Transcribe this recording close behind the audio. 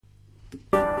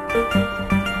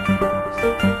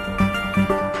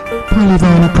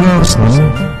Craftsmen.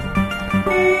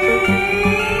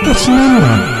 What's the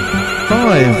number?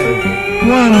 518.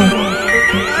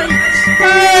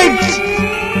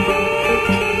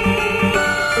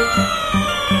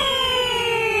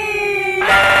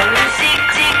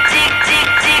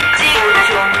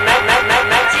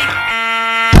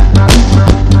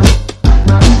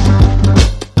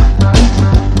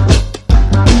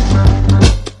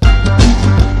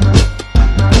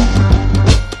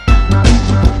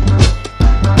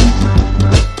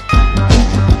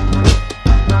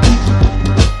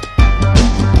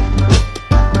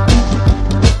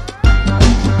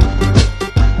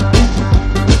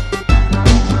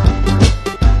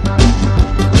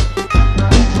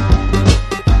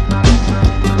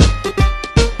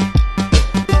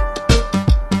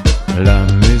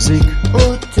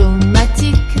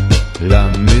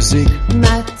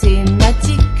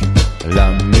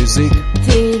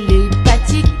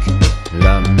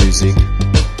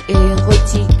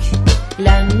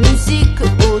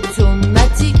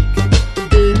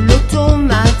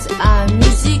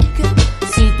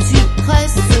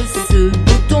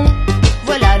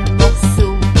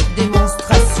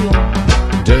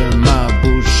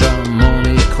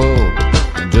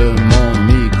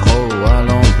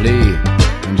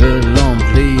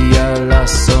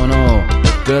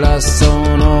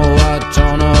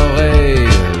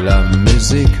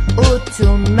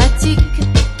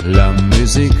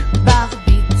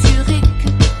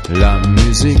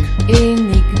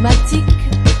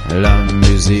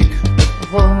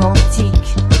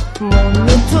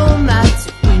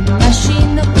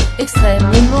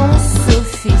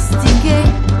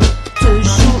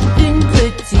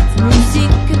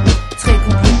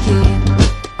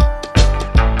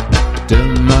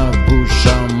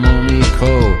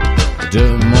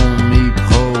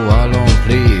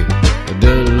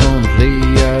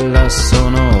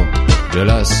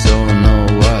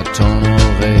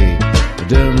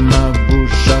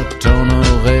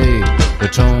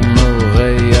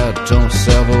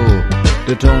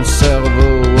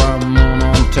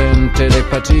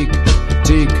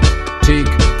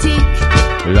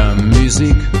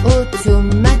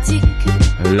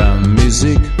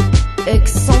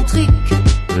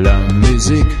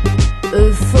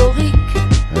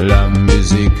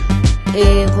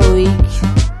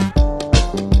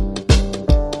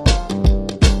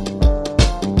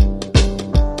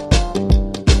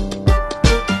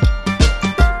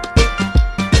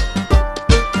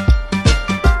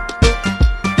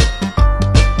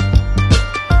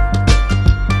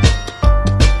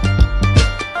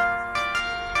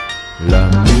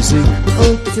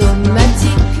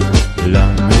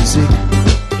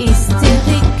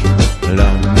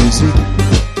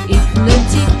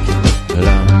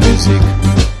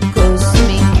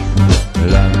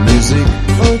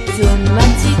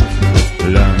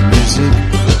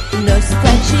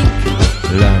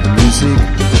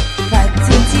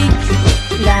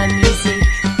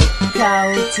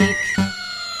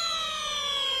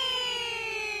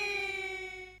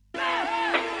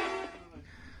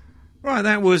 Right,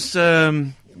 that was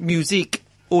Musique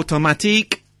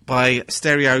Automatique by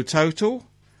Stereo Total.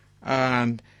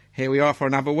 And here we are for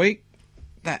another week.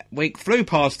 That week flew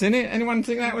past, didn't it? Anyone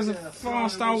think that was a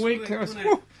fast old week? It was,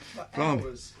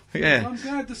 hours. Yeah. I'm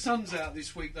glad the sun's out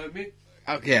this week, though, Mick.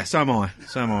 Oh, yeah, so am I.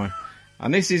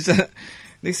 And this is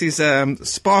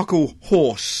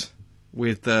Sparklehorse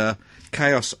with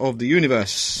Chaos of the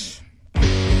Universe.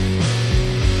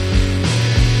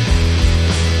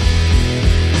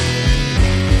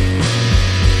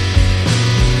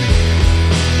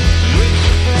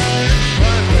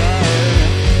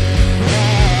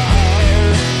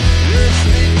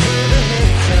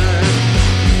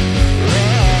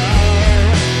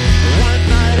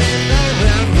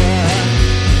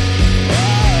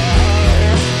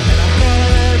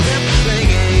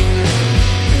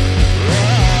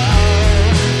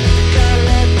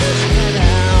 Let them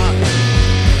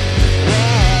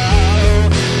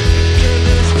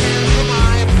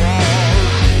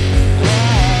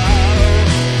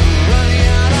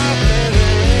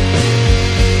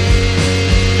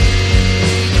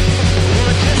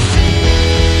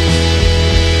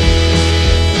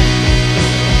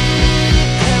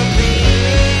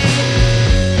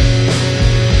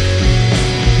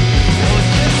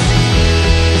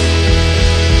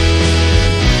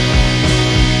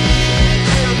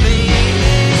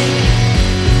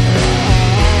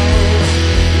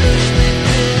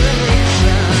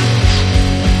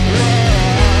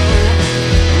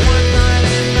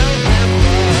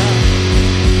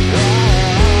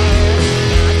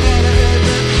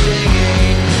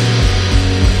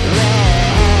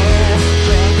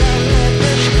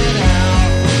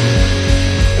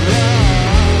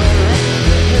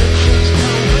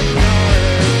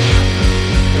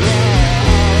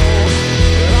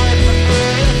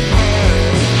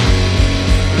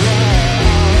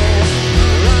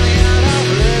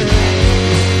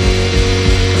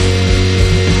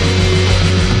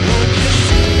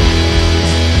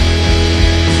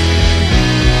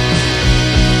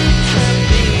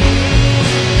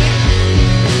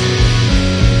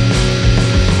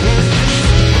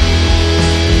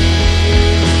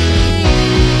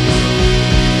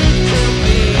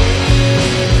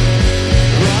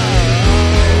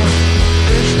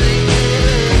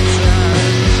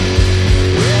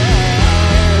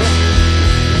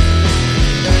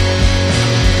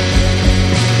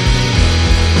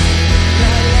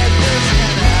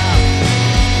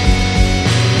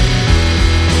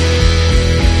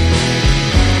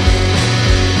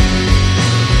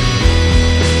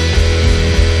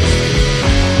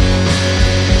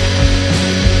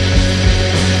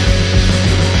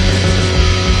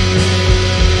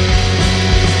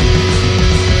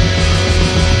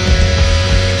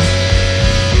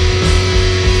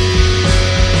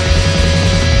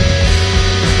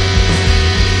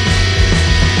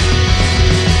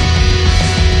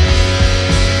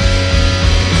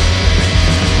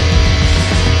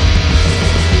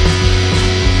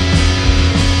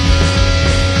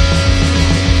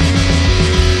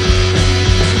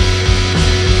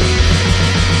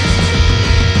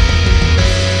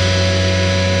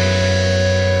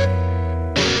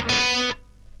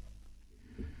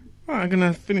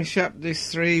going to finish up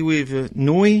this 3 with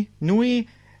Noi. Noi?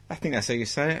 I think that's how you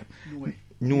say it.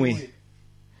 Noi.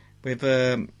 With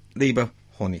Lieber,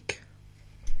 Honig.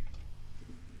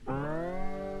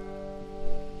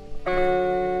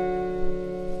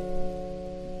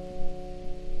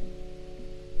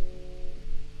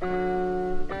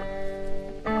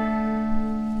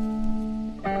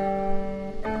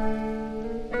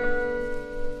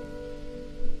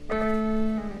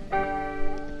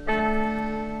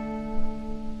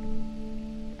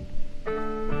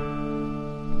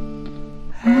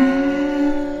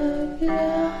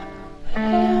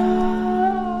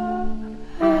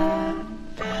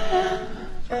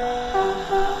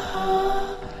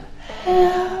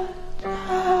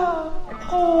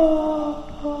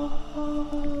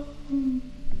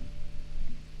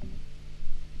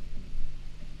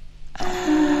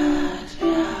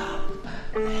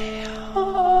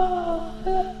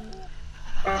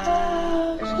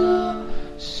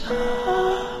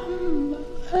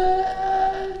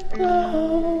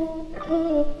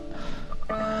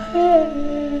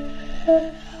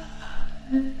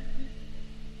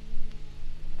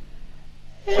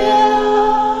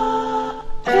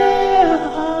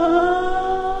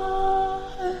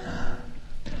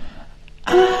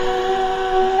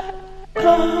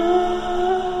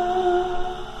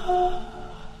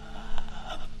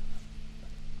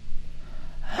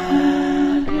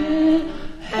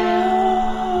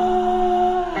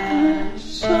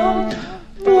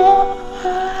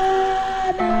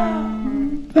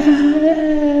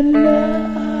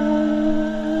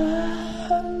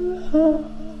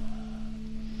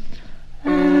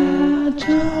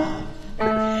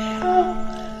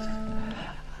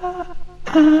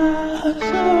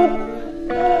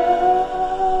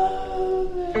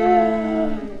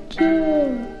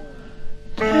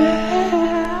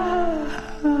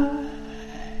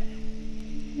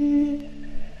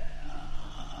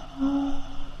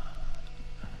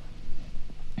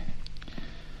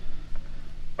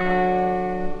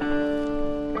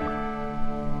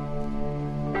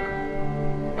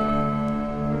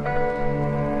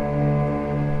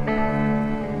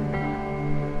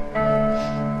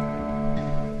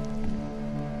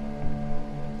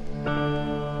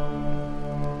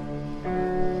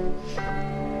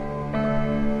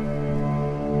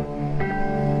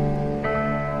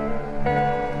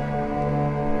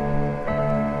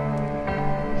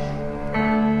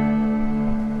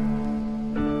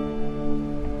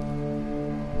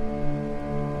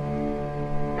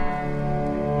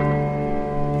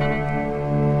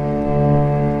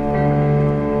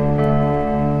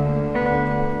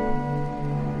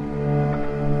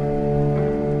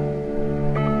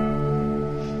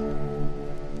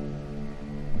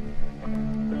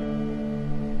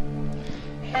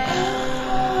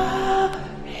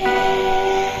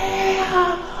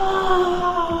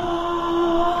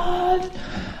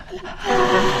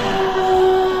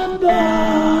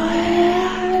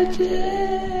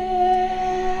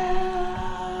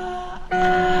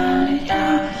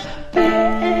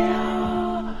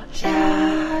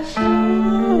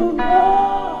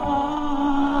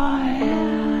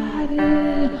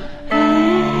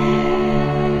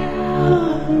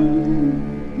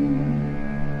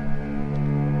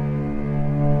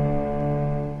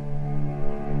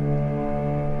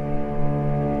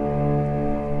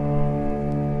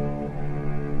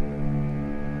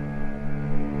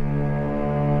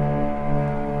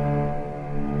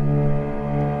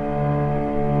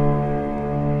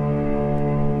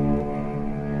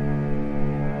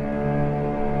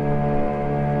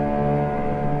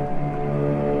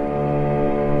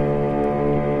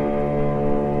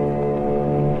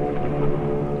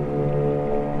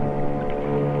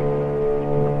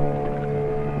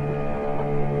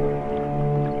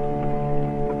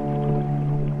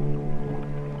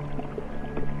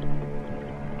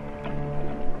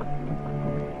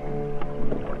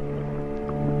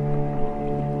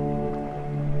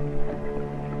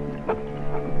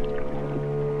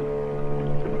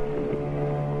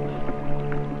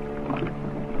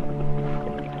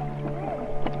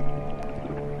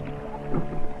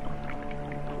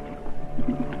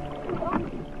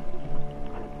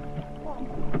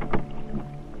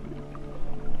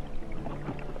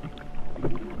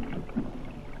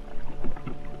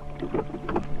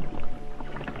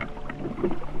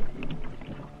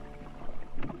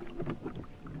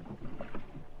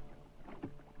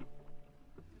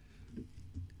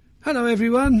 Hello,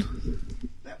 everyone.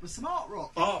 That was some art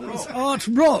rock. That was art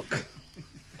rock.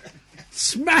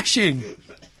 Smashing.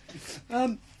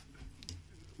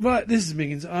 Right, this is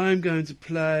Miggins. I'm going to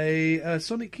play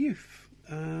Sonic Youth.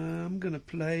 I'm going to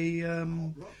play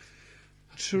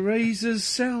Theresa's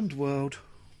Sound World.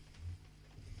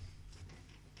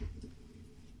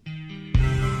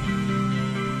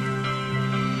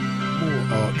 More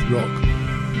art rock.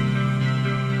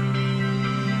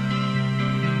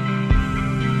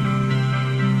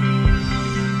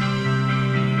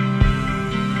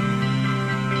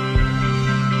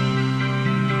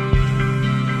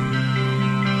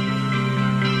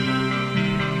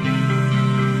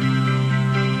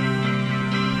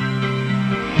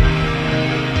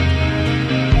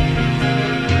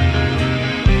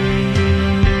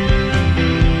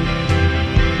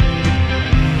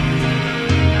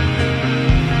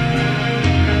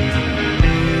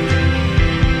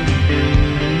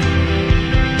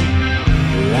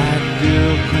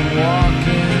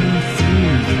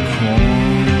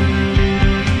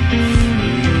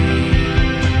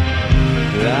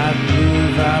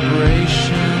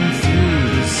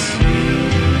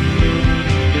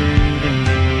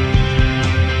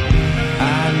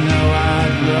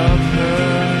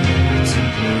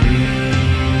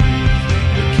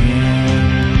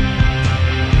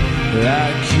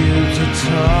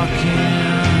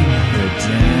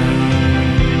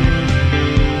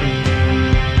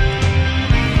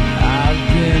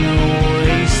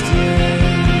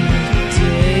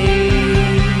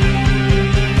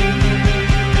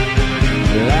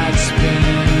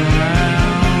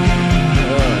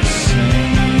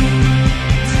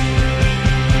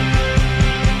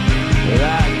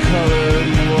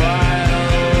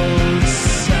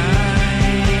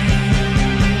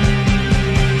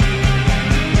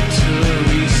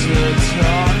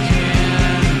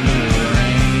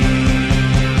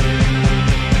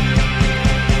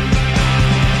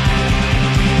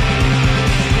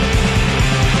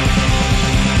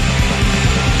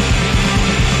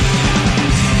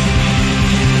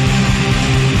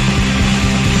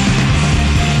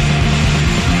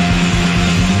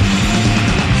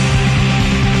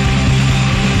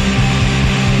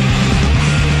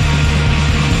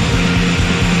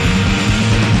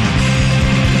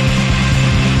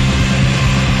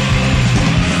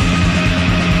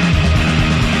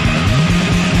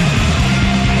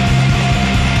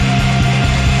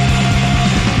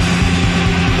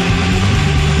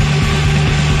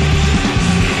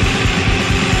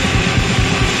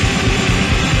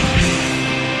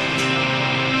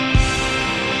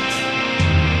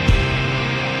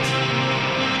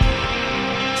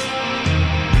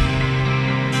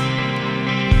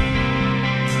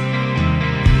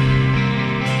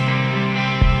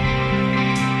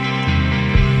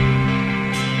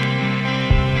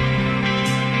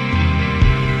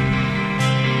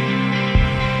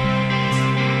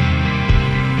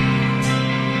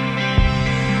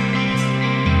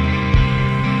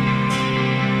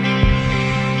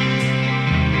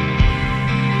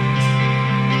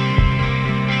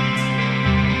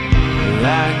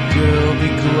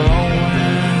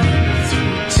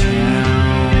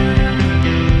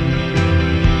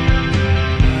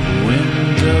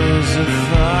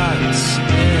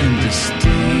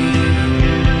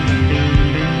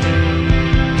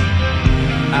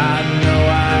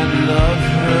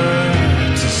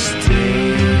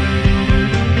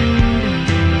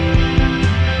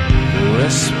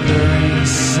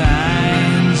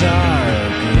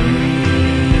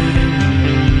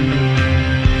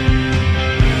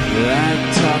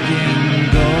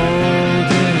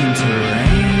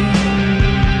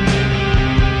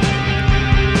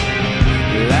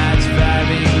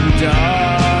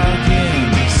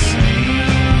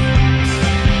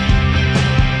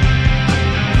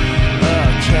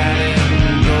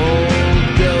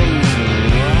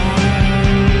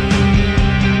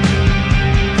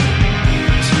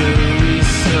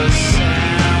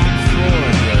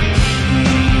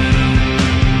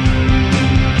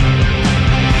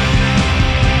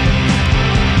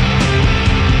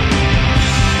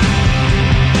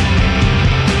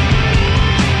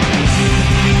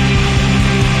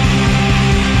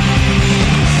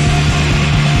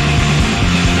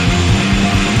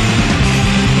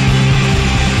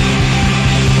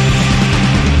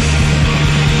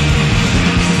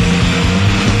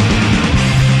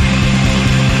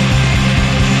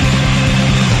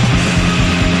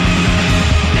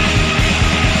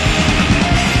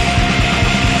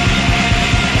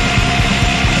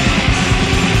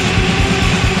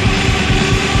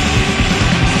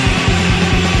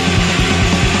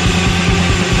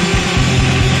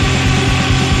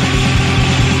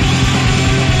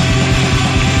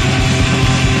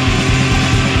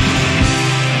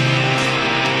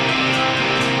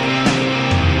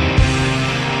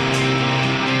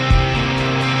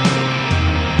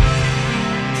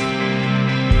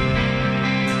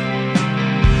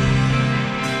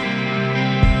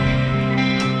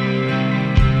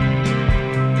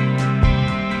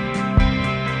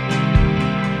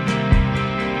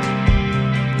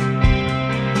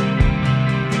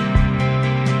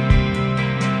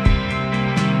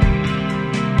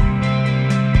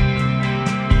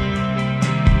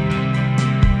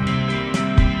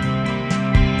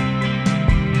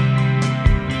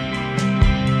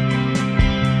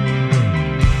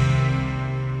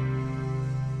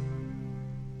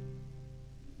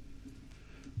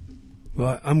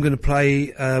 Right, I'm going to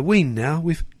play Ween now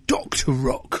with Dr.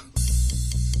 Rock.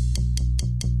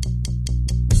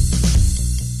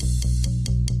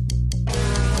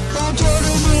 I'm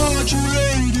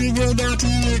modulating and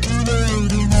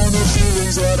articulating all the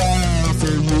feelings that I have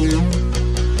for you.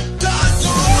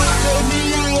 Dr. Rock! Take me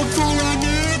out for I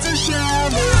need to shower.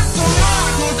 Dr. Rock!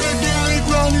 Crocodilic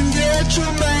run and get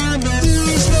your man.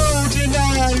 There's no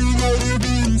denying all you've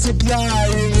been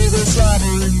supplying with a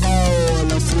slathering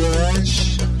ball of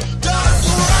flesh.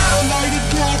 Dr. Rock! The lighted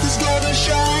path is gonna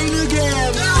shine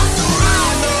again. Dr. Rock!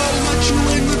 I know what you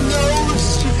in with nose.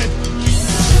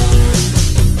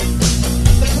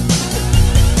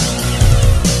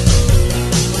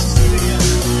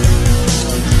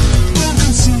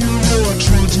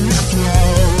 Tragic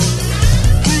flow.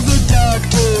 Give the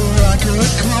Dr. Rock a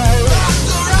call.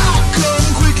 Dr. Rock, come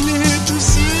quickly to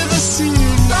see the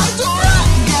scene. Dr. Rock,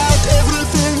 got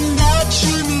everything that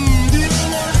you need.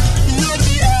 You're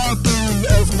the apple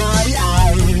of my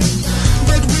eye,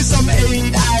 but with some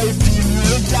aid I feel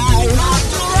you'll die.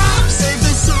 Dr. Rock, save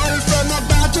the soul from a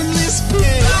bottomless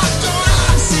pit. Dr.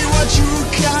 Rock, see what you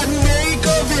can make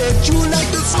of it. You like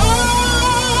the smoke.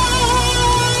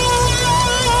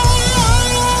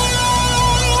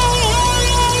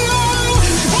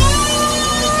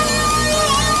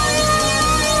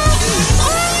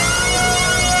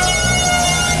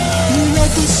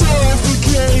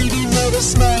 Suffocating of a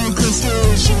small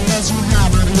crustacean as you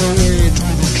hammer your way to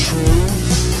the truth.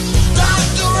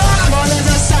 Dr. Rock! Born as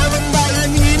a salmon by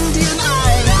an Indian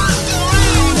eye. Dr.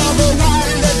 Rock! Of a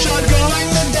wild that you're going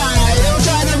to die. You're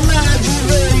trying to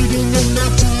modulating and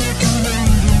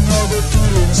articulating all the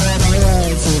feelings that I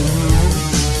have for you.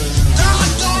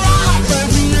 Dr. Rock! Let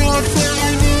me out for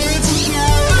I need to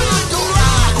shout. Dr.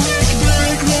 Rock! Quick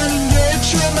break, run and get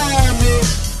your mammy.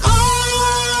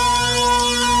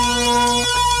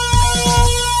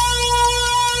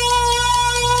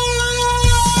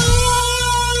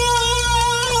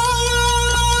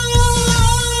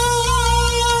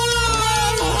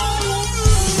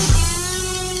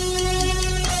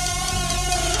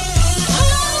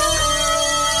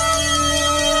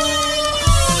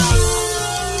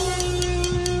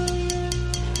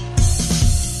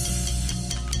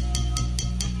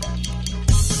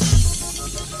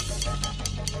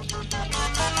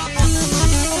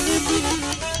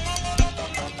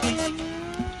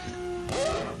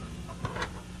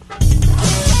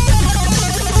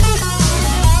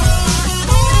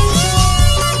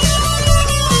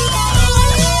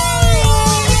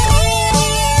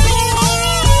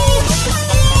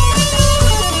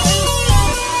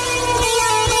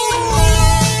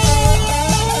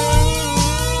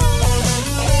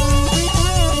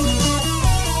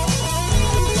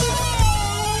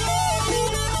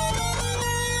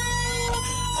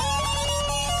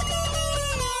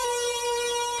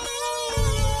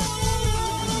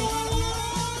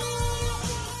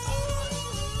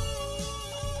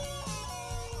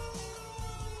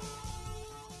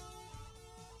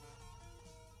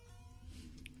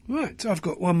 Right, I've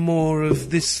got one more of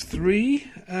this three,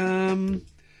 and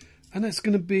that's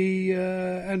going to be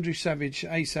Andrew Savage,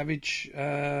 A.Savage,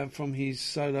 from his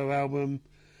solo album.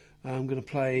 I'm going to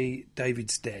play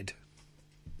David's Dead.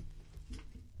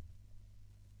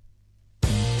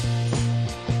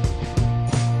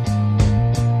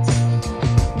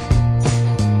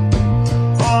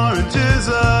 Oranges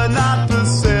are not for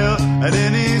sale at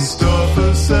any store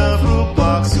for several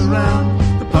blocks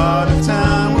around the part of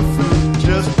town where fruit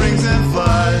just brings in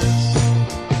flies.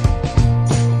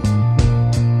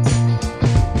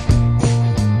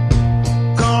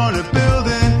 Corner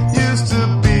building used to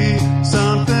be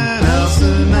something else,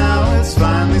 and now it's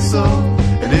finally sold,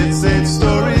 and it's 8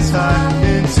 stories high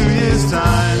in 2 years'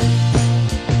 time.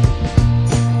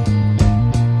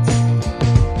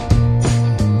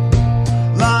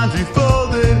 Laundry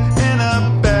folded in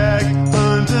a bag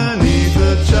underneath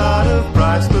a chart of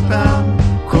price per pound.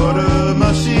 Quarter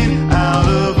machine out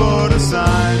of order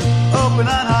sign, open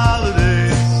on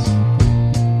holidays.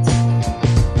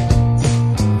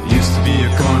 Used to be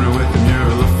a corner with a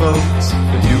mural of folks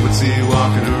that you would see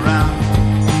walking around.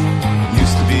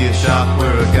 Used to be a shop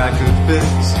where a guy could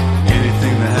fix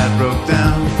anything that had broke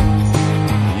down.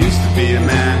 Used to be a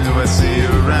man who I'd see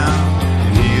around,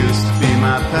 and he used to be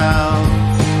my pal.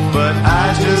 But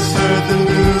I just heard the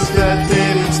news that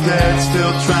David's dead,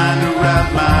 still trying to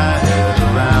wrap my head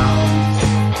around.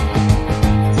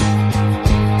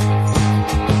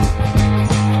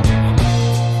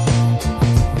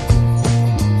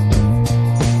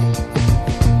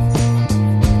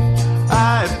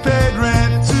 I paid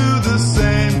rent to the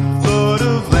same lord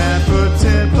of land for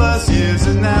 10 plus years,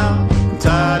 and now I'm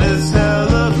tired as hell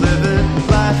of living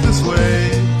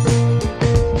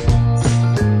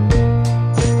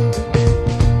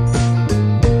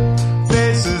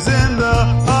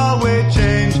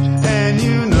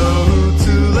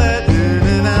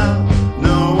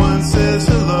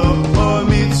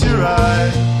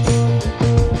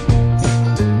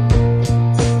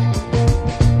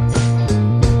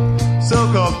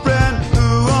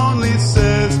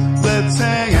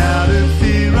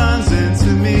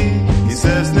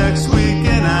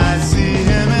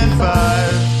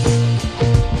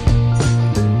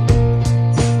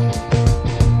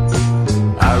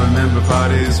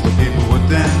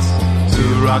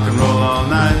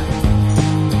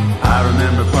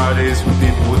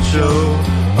would show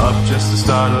up just to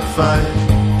start a fight.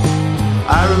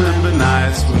 I remember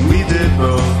nights when we did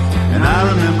both, and I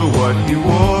remember what he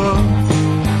wore.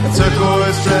 A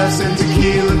turquoise dress and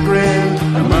tequila grin,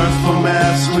 a mirthful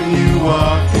mess when you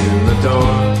walk in the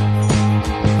door.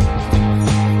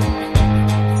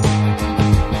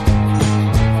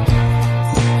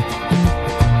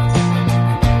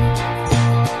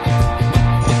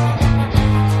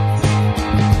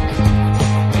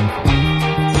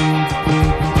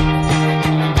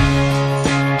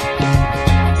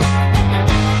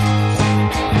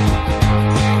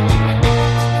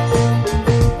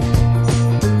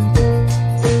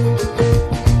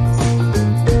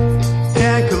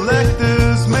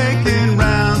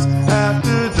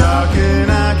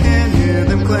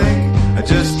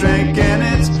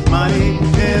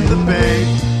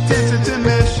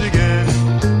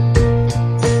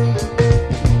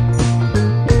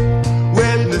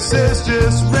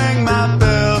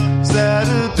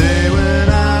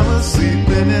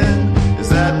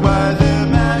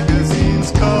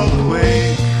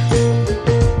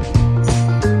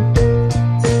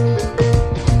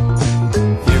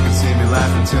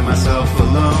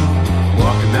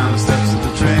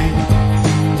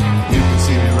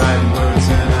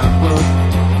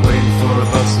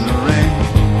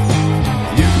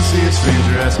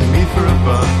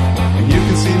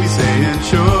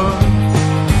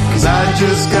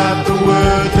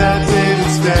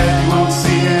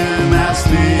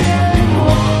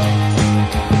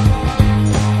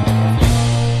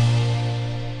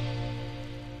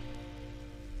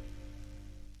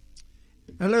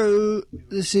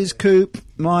 This is Coop.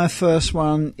 My first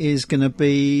one is going to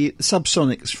be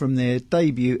Subsonics from their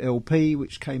debut LP,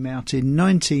 which came out in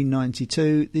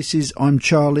 1992. This is I'm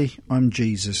Charlie, I'm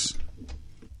Jesus.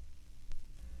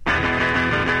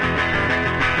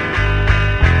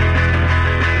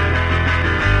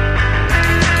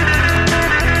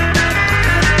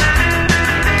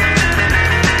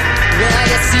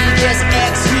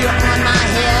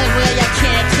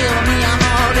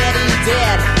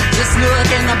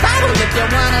 Look in the Bible if you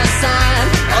wanna sign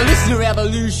or listen to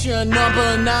Revolution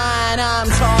number 9. I'm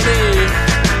Charlie.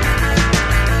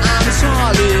 I'm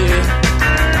Charlie.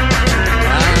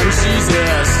 I'm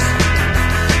Jesus.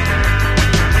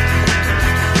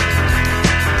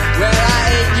 Well, I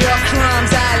ate your crumbs,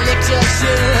 I licked your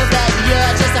shoe, but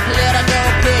you're just a political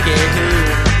piggy who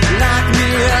locked me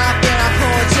up in a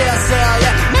cold jail cell.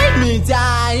 You made me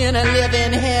die in a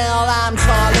living hell. I'm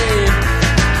Charlie.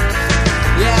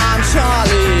 Yeah, I'm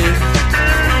Charlie.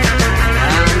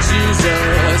 I'm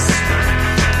Jesus.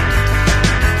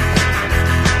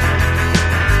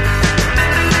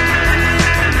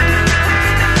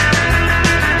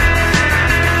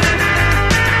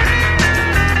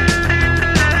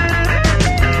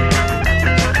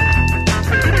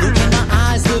 Look in my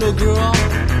eyes, little girl.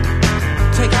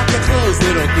 Take off your clothes,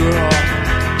 little girl.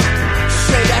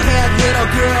 Shake your head, little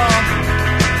girl.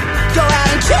 Go out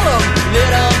and kill 'em,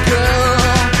 little girl.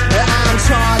 I'm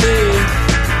Charlie.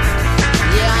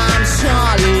 Yeah, I'm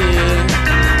Charlie.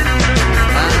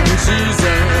 I'm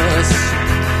Jesus.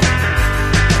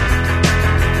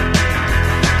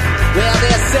 Well,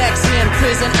 there's sex in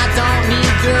prison. I don't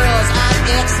need girls. I've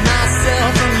X'd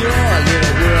myself from your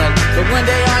little world. But one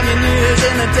day on your knees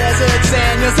in the desert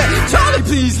sand, you'll say, Charlie,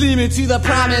 please lead me to the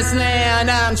promised land.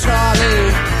 I'm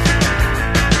Charlie.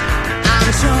 I'm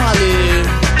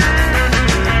Charlie.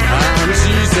 I'm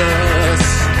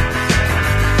Jesus.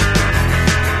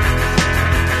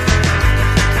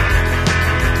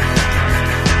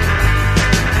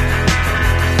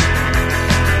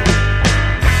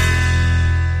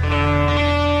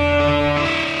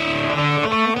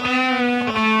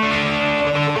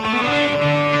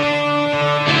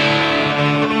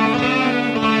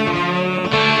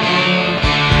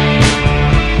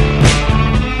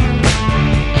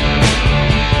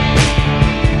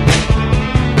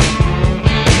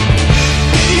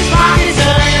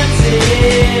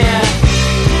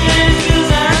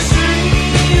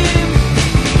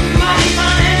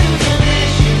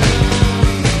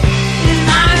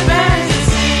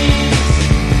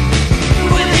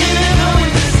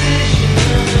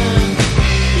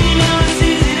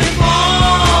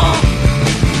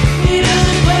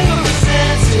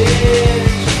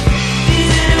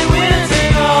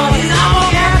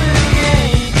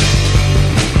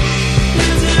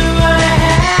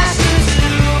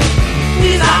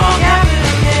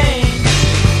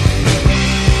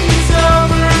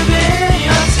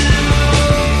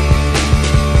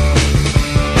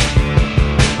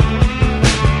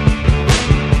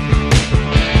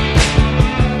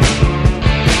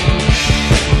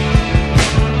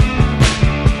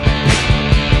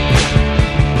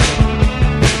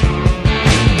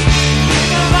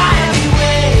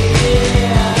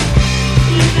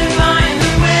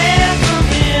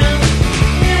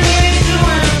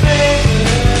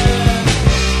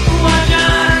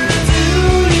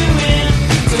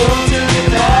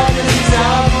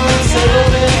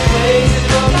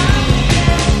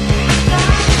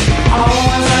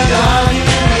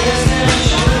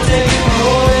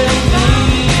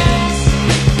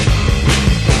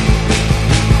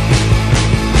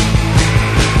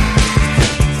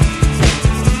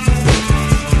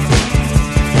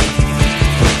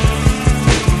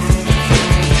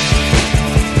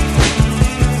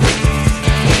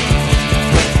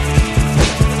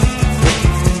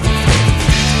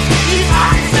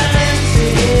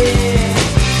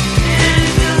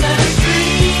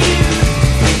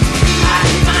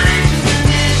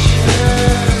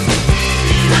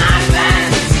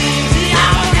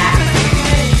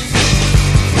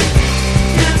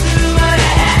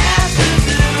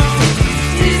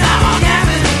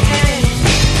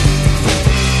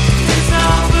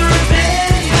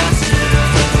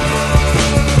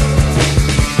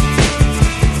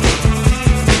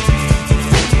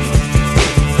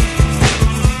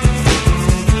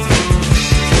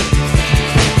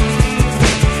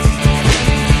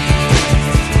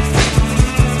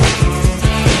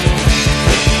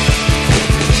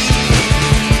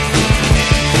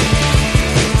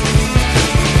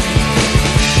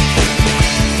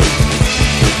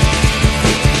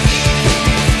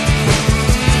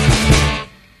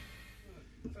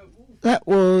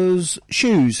 was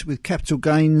Shoes with Capital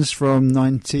Gains from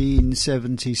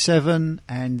 1977,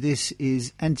 and this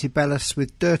is Antibalas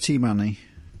with Dirty Money.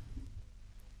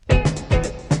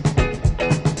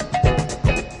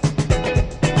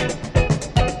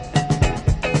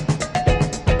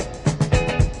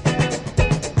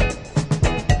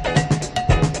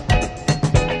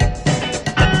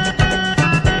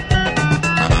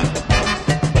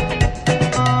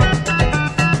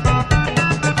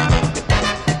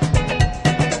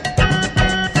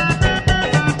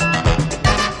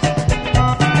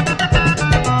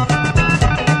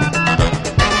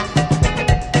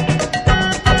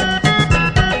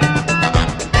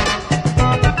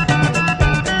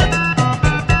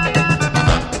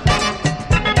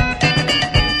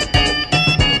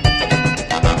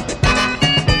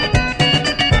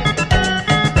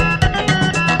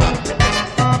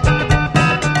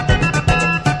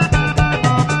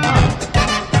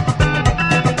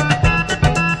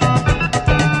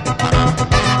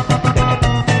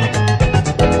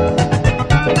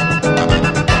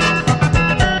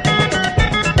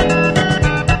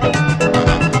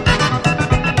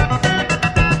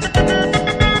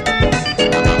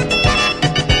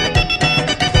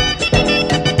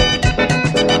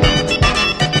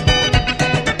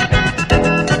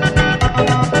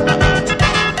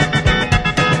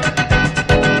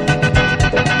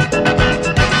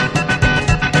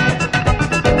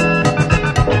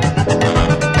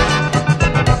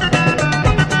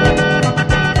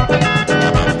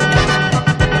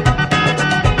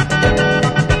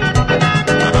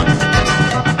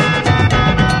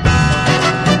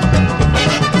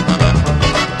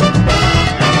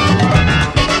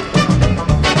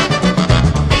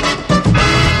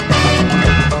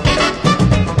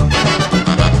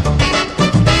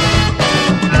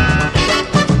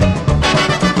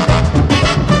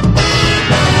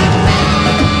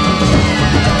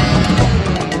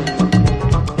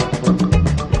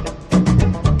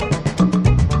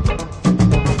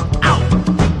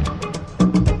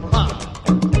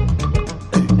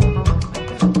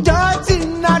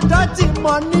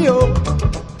 money, oh.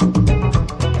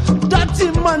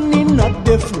 Dirty money, not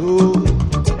the fruit.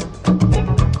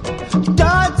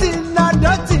 Dirty, not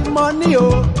dirty money,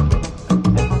 oh.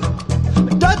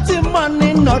 Dirty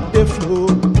money, not the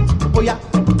fruit. Oh yeah,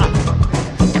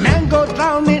 a man go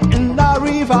drowning in the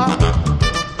river.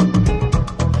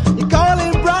 He call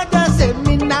his brother, save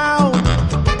me now.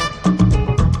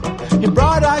 His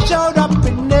brother showed up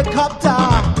in the copter.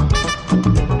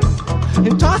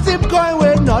 And toss him going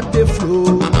where not the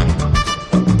flow.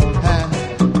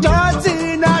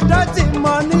 Dirty, not dirty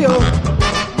money, oh.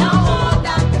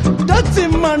 Dirty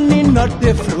money, not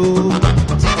the flow.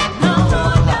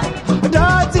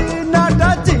 Dirty, not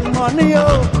dirty money,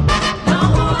 oh.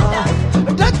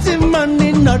 Dirty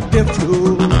money, not the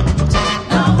flow.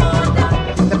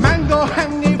 The man go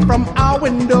hanging from our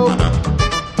window.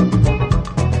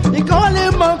 He call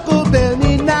him Uncle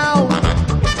Benny now.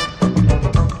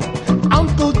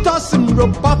 Toss him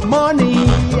rope of money.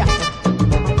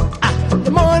 The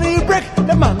money break,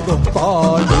 the man go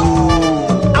follow.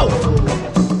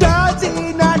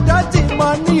 Dirty, not dirty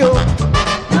money, oh.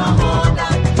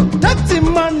 Dirty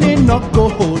money, not go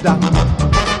hold on.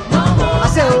 I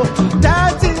say, oh,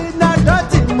 dirty, not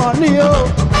dirty money, oh.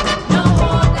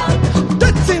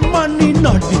 Dirty money,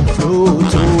 not the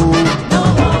float, oh.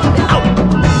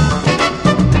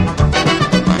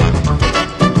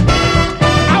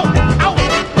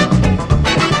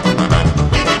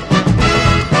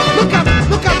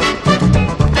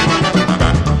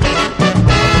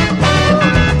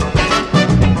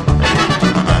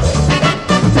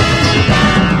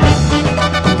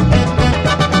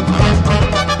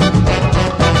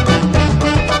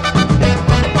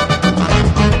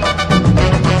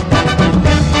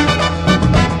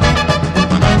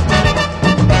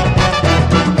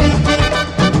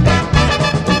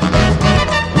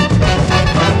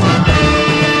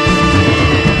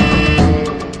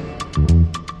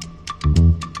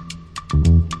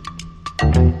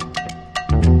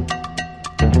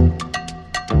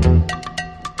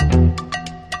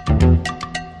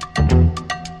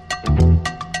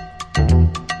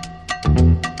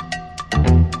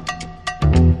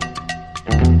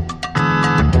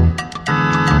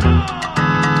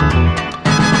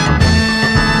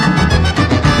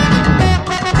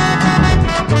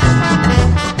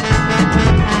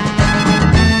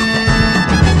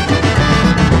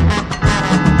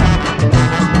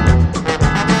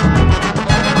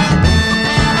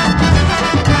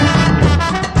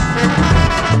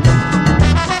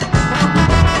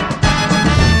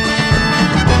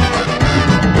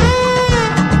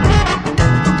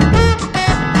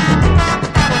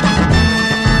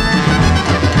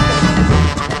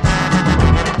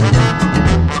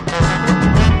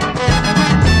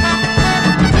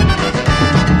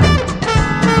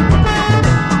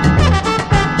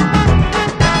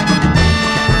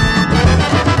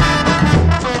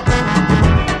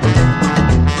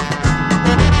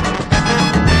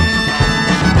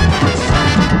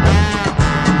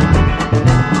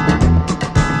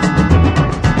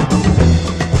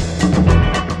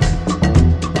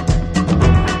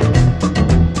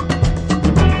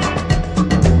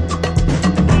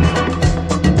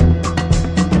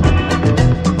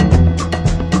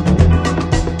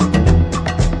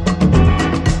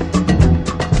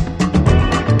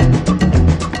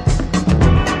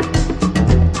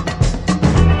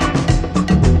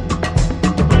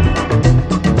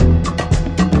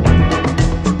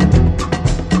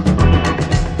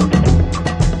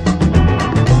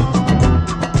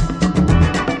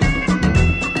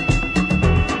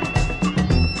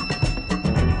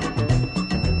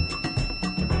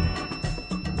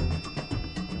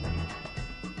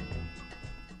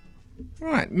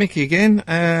 Right, Mickey again.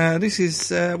 This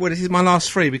is my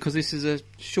last three because this is a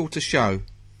shorter show,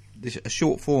 a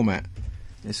short format.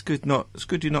 It's good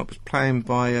you're not playing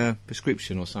by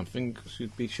prescription or something. It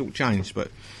should be short-changed, but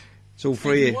it's all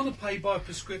free. If here. you want to pay by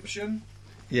prescription,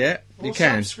 Yeah, or you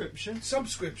can.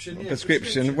 subscription, yeah,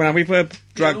 Prescription. Well, we prefer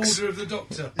drugs. Order of the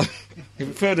doctor. We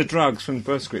prefer the drugs from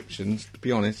prescriptions, to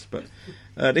be honest. But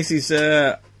this is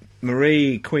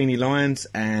Marie Queenie Lyons,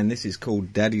 and this is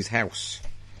called Daddy's House.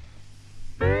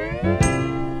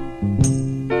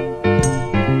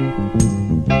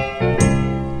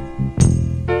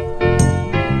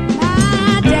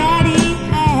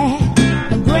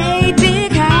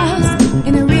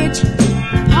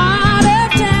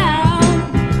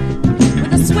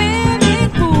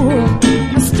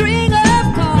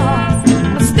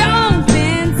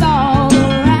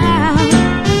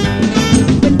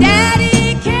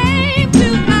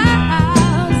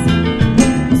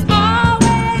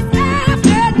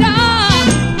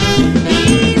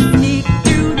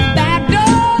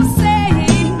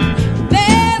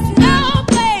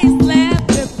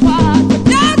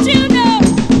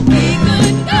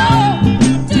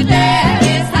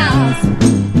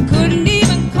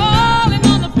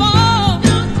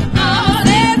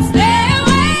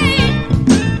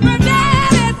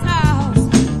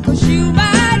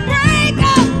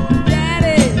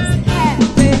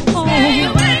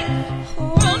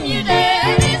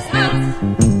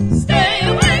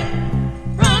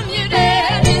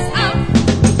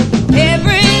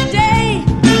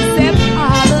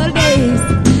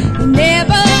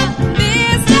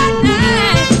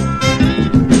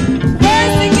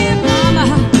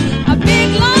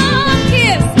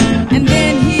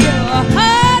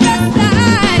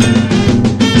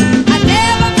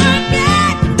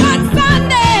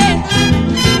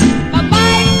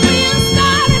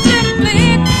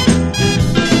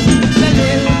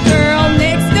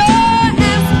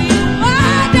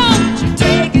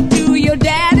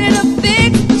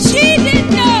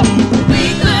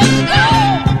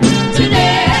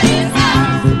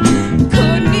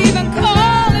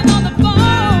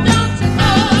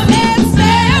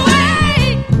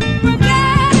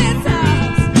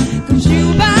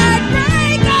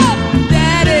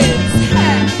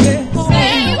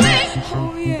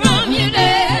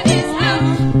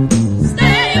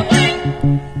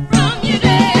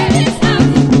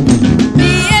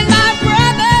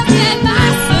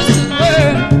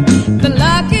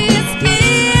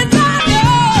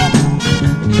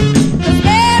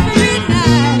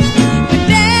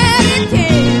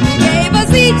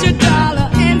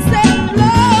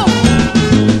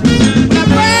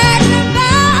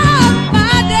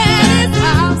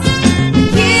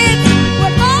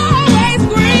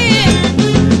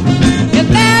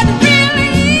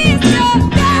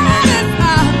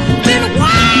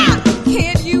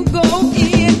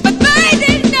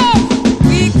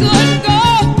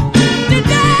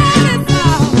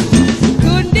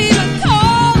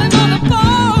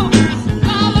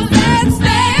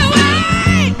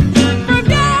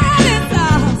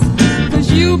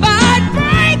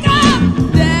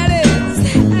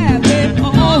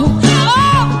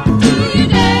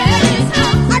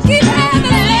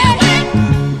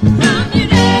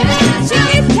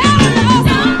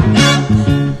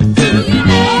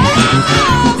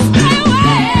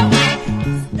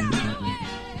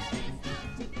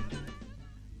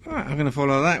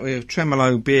 Follow that with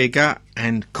Tremelo, Beer Gut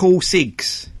and Cool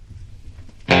Cigs.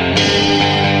 Not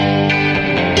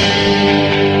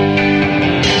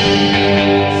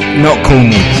Cool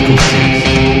Mix, Cool Cigs.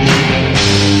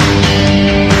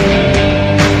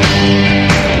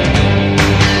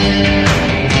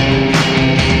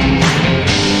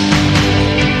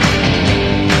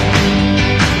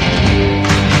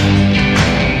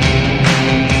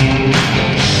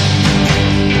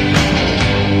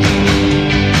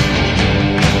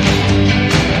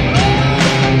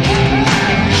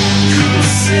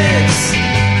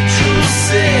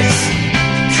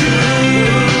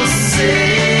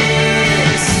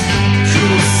 Cool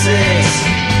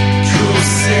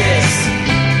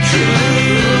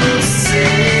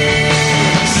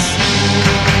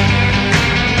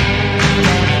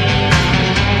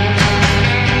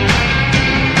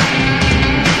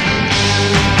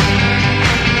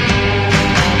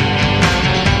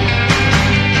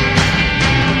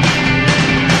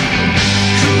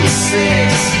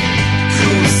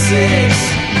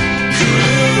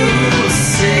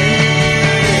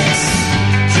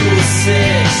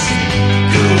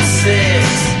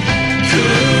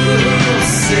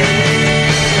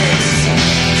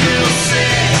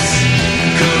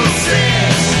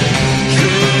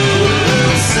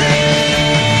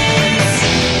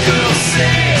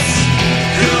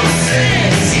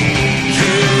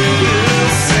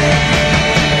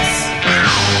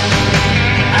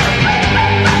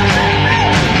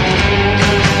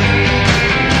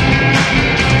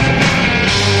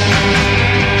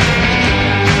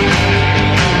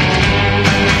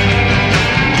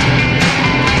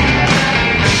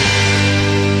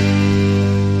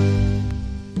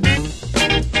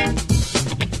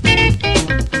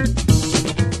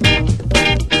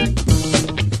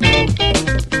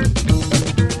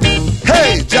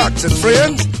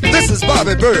is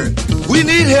Bobby Byrd. We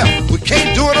need help. We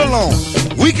can't do it alone.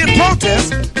 We can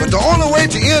protest, but the only way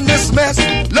to end this mess,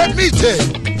 let me tell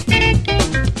you,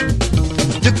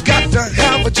 you got to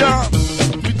have a job.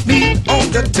 Meat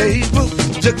on the table.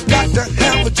 You got to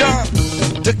have a job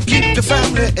to keep the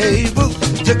family able.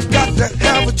 You got to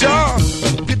have a job.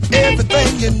 Get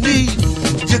everything you need.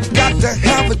 You got to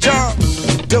have a job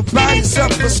to buy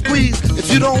yourself a squeeze.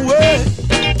 If you don't work,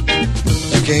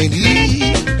 you can't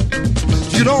eat.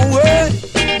 If you don't work,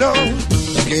 no,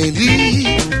 you can't eat.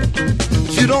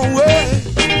 If you don't work,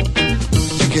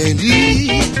 you can't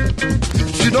eat.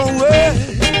 If you don't work,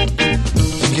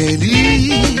 you can't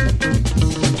eat.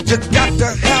 You got to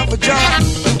have a job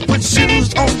to put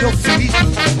shoes on your feet.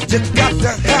 You got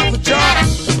to have a job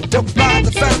to buy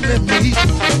the family meat.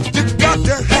 You got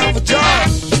to have a job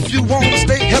if you want to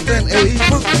stay healthy and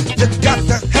able. You got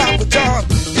to have a job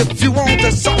if you want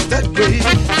to solve that grave.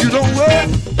 You don't work,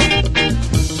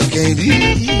 you can't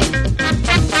eat.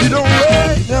 You don't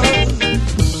work, no,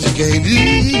 you can't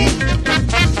eat.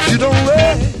 You don't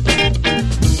work,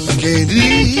 you can't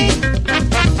eat.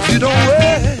 You don't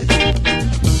work,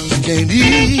 you can't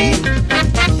eat.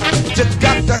 You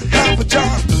got to have a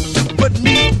job to put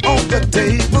meat on the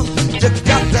table. You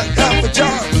got to have a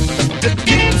job to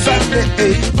keep the family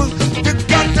able. You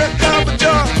got to have a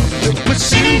job to put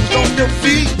shoes on your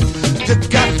feet. You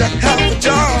got to have a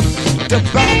job to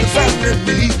buy the family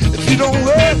meat. If you don't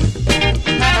work,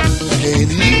 you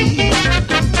can't eat.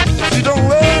 If you don't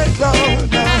work, no,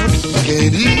 no, you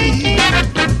can't eat.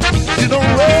 If you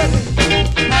don't work,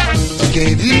 you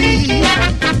can't eat.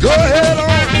 Go ahead on.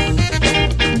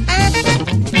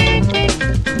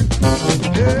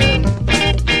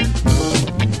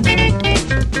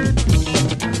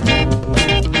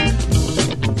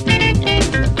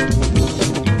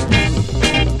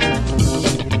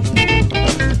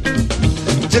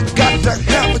 You got to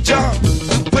have a job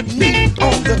to put meat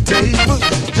on the table.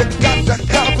 You got to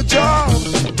have a job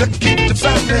to keep the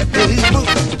family able.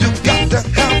 You got to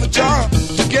have a job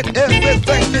to get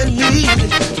everything you need.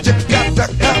 You got to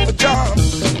have a job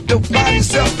to buy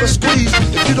yourself a squeeze.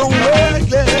 If you don't work,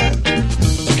 yeah,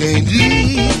 you can't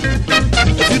eat.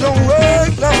 If you don't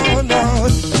work, no, no,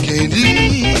 you can't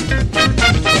eat.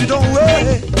 If you don't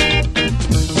work,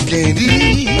 you can't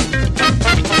eat.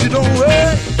 If you don't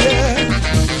work, yeah,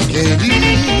 you can't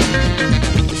eat.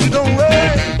 If you don't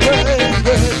work, you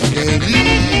can't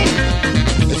eat.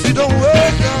 If you don't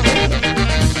work, no,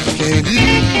 you can't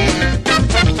eat.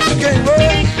 You can't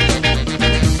work,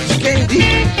 you can't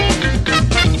eat.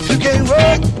 You can't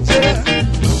work, yeah,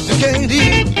 you can't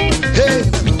eat. Hey,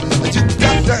 but you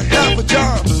got to have a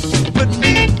job, put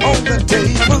meat on the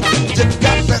table. You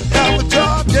got to have a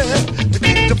job, yeah, to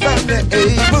keep the family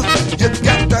able. You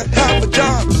got to have a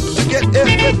job to get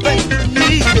everything you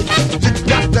need. You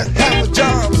got to have a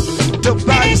job to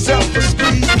buy yourself a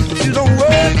squeeze. If you don't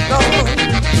work, no,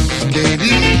 you can't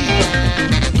eat.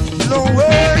 You don't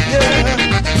work, yeah,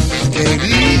 you can't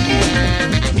eat.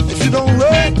 If you don't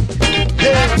work,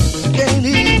 yeah, you can't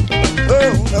eat.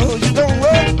 Oh, no, you don't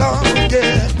work, no,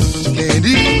 yeah, you can't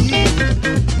eat.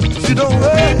 If you don't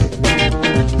work,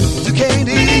 you can't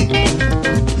eat.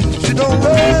 If you don't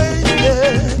work,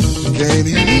 yeah, you can't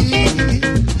eat.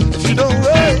 If you don't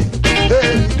work,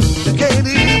 hey, you can't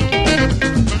eat.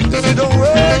 If you don't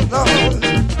work, no,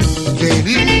 you can't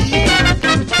eat.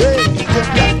 Hey, you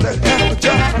got to have a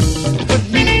job. Put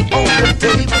meat on the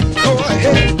table. Go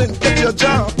ahead and get your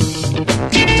job.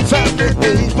 Keep the family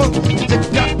able. You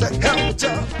got to have a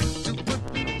job to put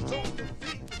meat on your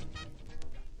feet.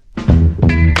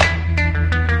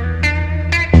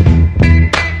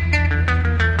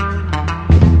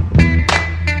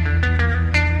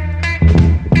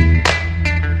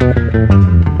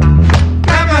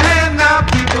 Clap your hands now,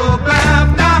 people, clap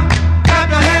now. Clap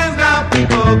your hands now,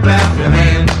 people, clap your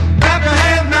hands. Clap your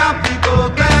hands now, people,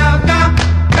 clap now.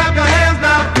 Clap your hands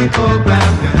now, people,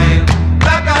 clap your hands.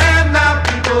 Clap your hands now,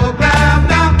 people, clap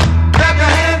now. Clap your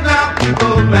hands now,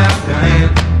 people, clap your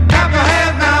hands. Clap your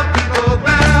hands now, people,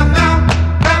 clap now.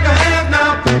 Clap your hands now,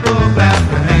 people, clap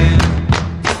your hands.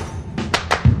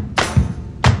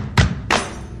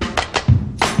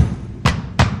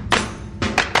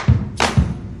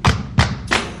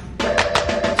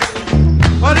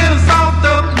 A little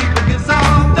softer, people get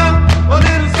softer. A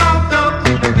little softer,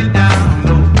 people get down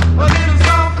low. A little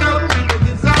softer, people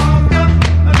get softer.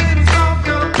 A little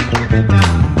softer, people get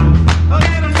down low. A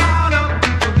little louder,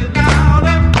 people get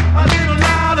louder. A little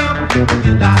louder, people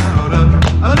get louder.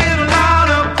 A little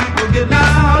louder, people get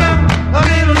louder. A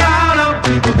little louder,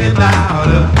 people get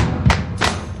louder.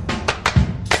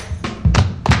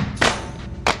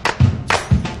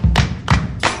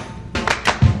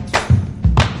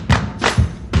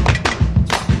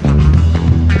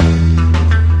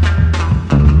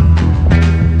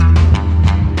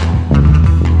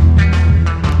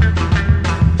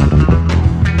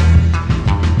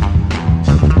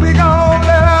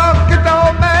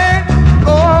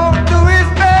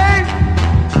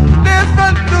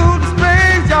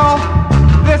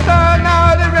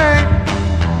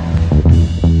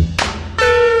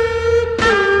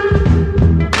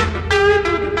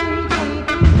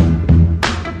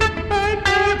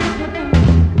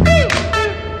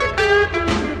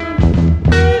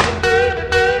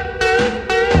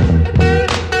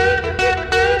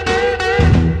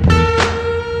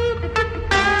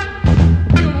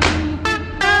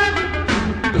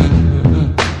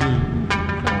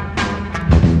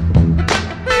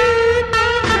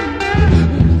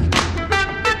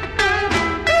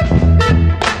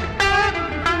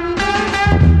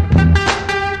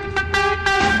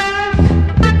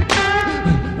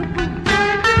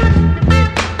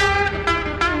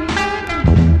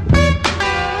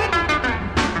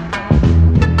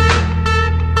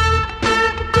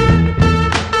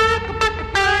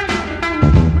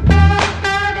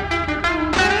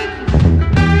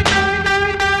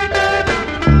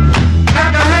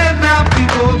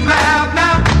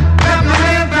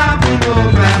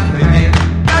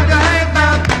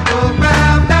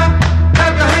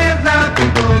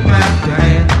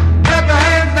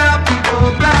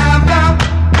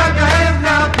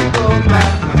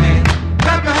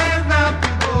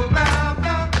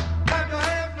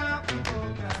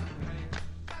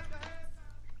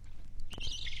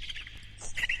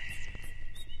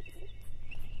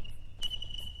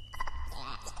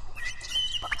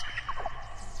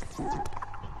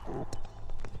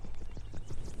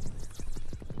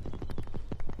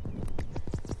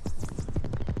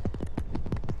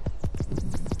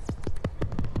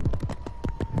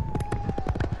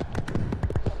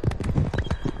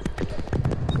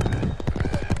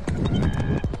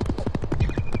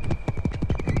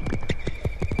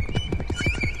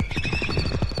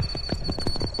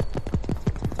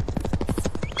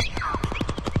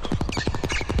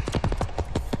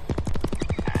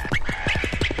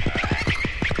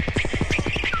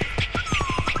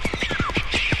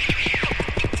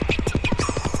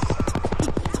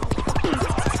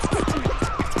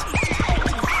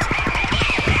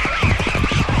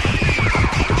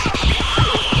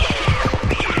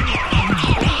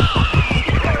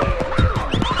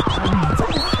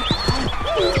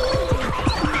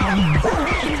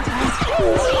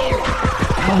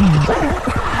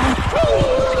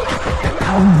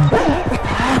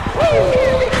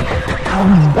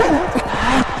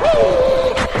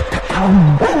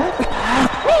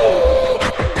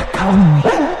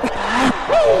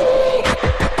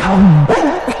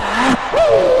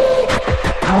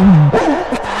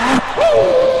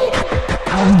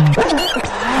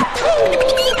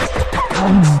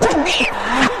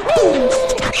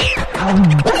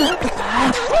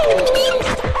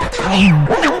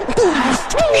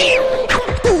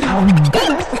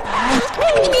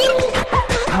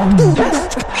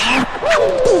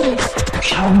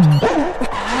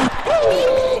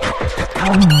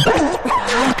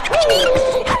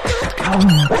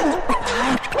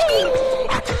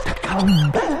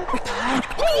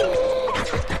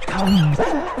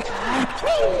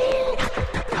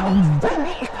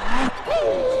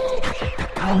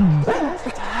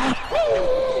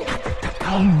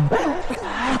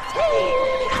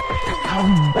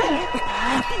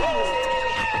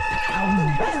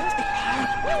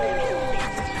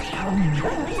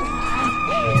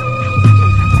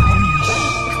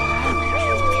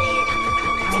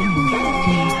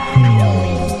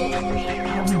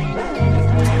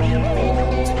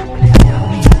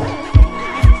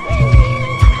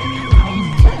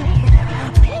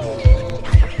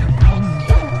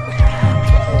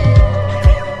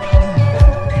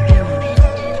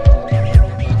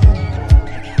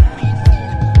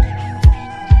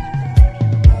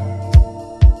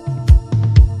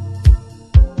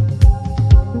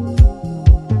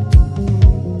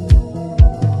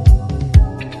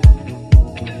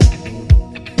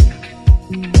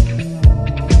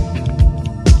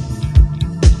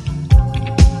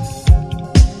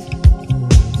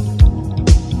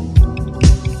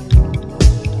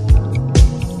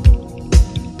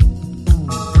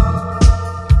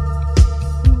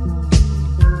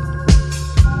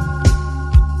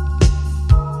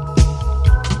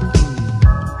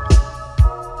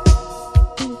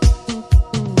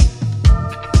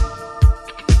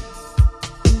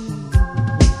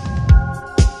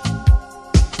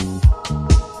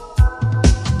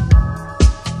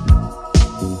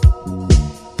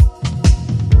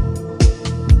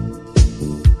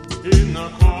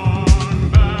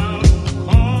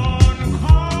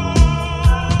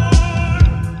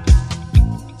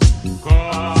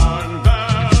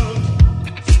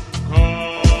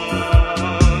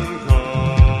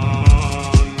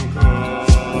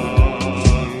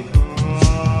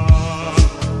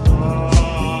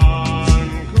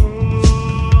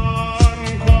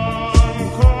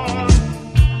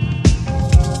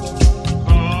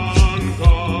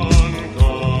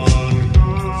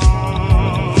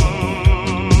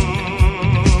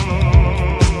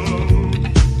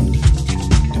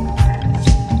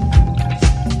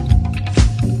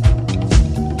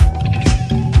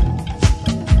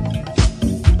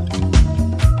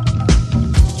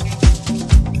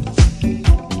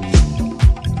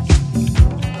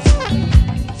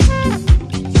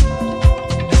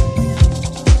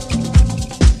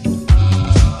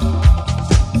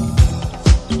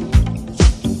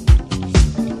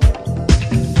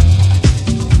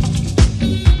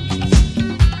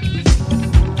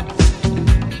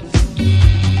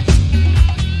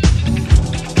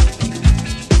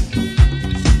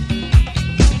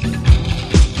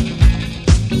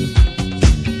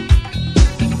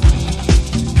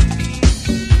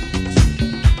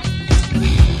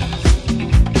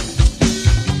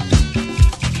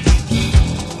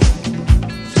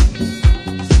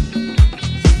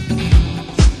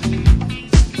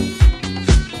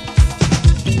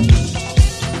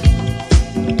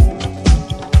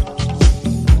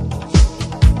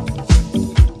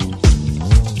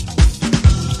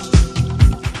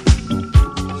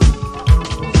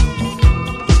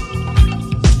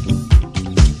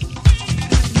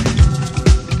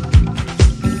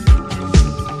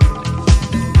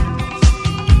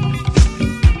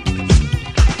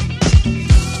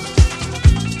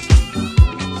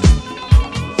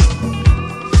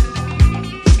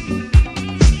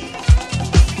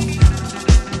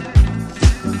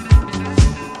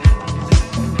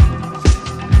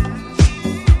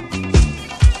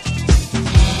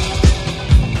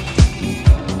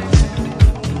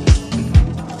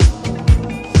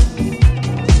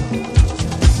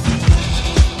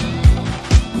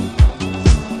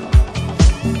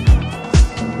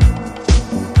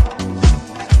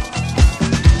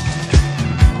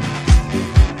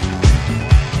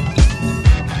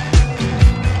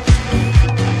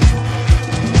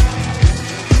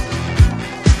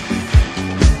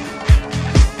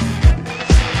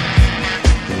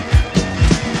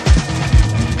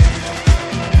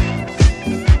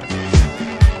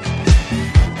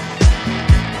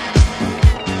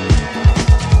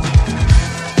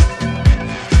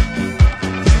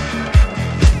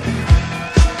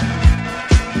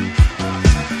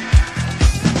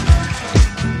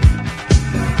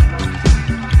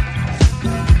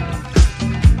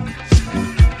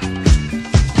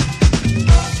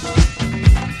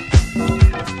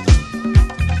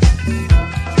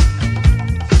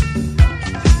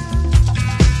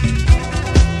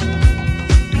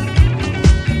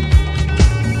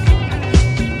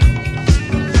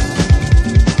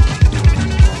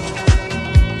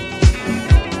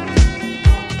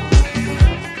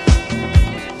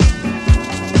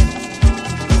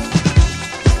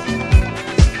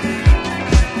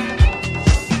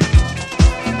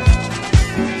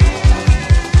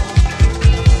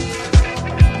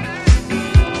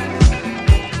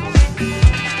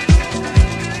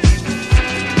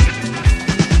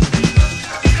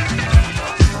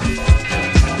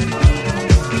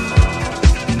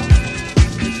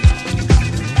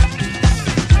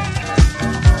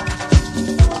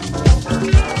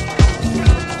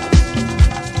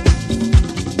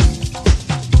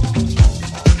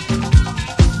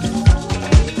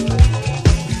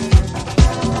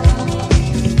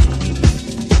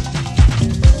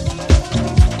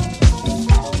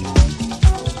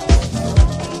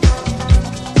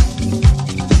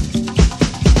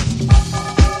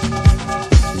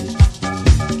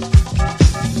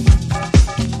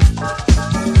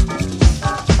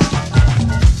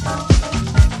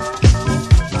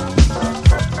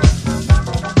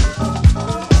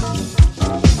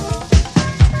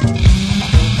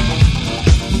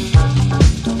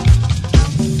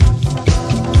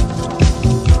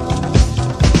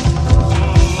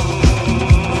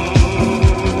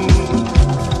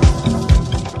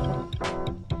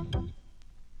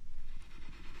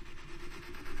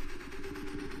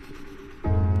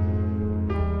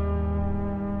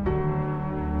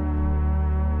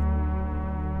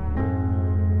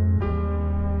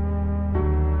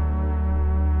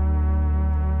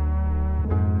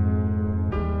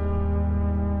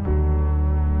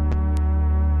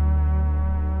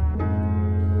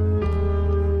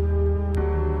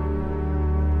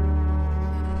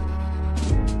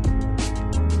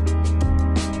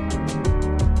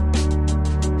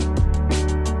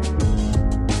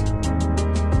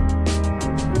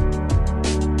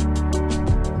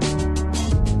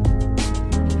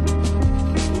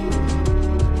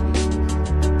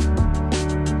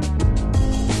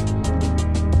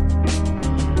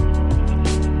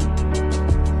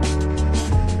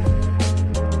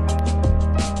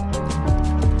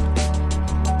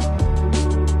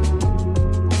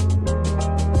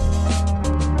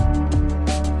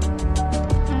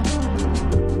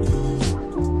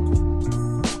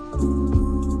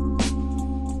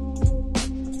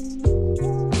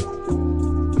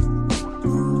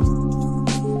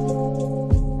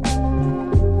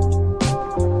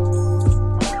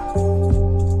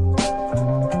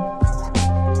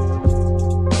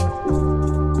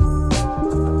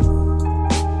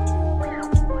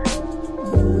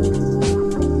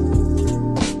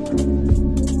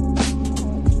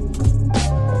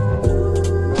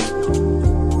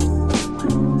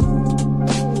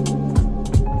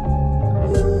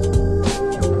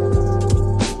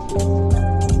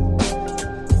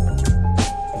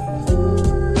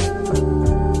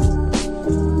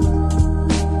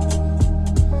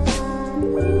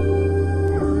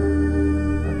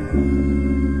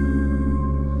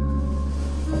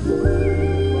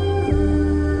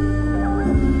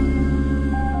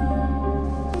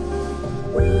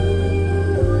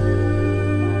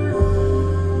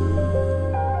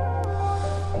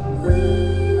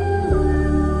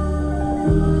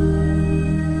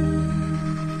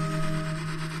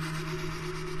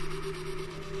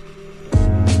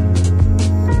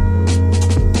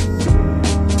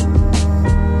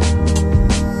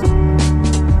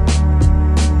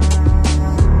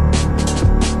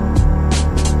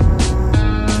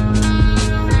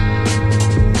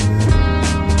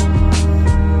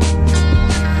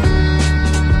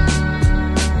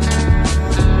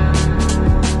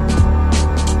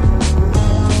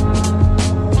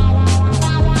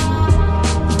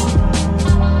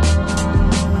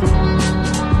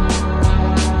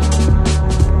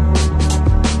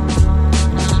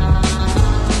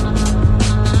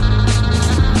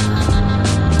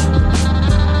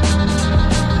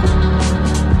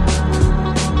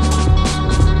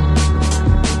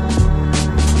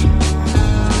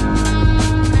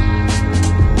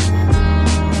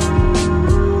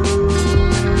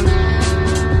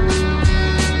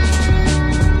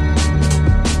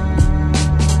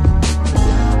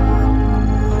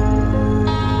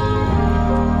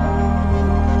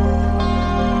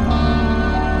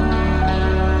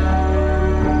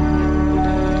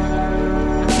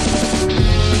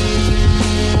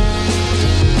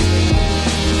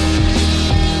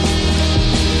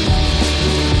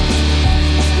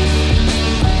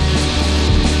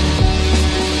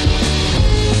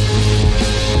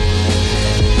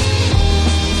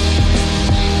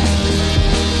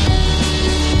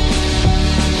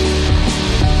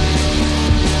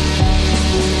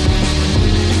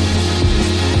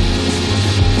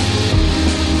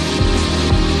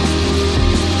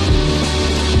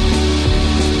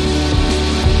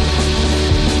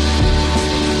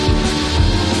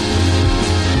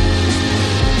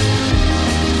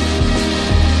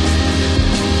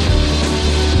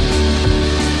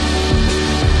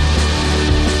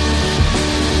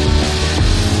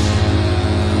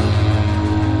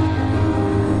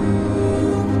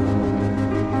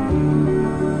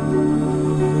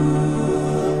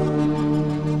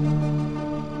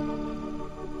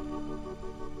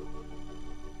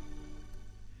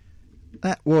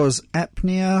 That was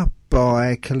Apnea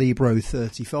by Calibo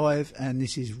 35, and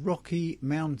this is Rocky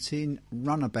Mountain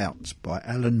Runabout by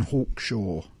Alan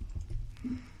Hawkshaw.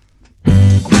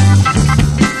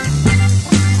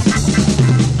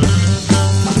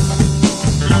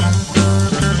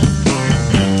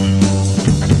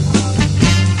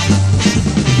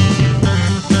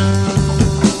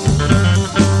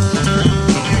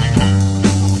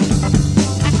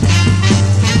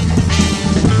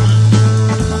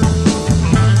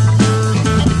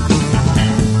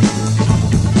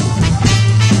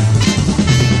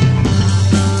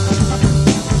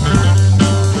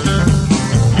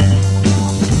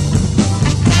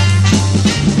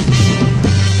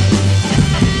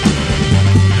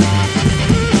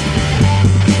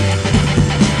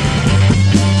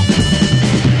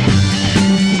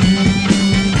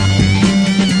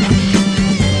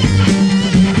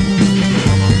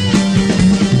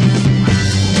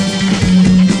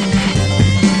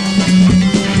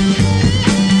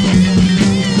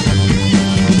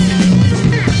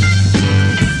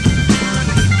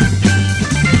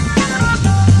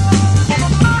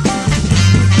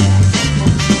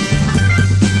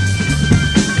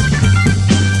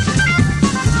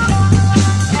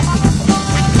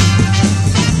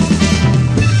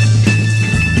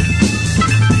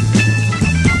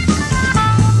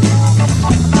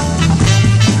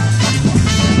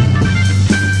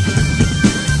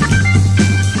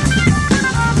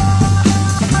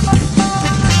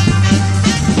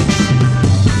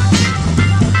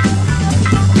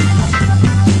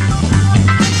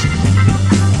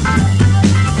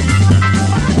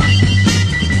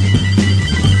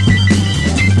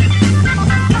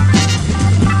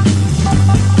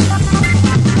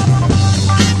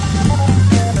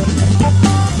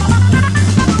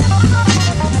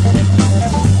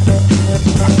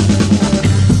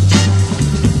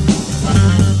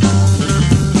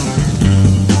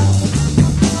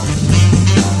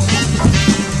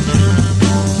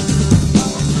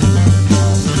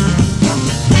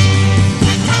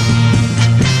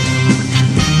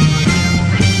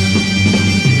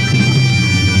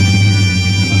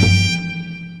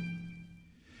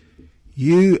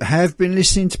 You have been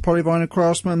listening to Polyvinyl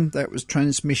Craftsmen. That was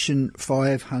transmission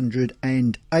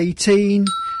 518.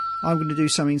 I'm going to do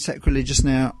something sacrilegious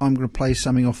now. I'm going to play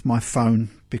something off my phone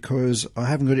because I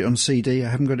haven't got it on CD, I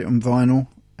haven't got it on vinyl,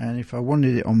 and if I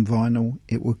wanted it on vinyl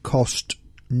it would cost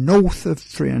north of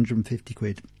 350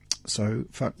 quid. So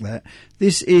fuck that.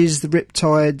 This is the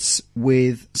Riptides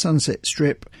with Sunset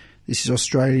Strip. This is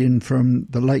Australian from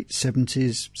the late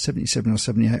 70s, 77 or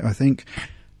 78 I think.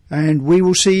 And we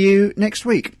will see you next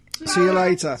week. See you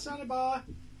later. Bye.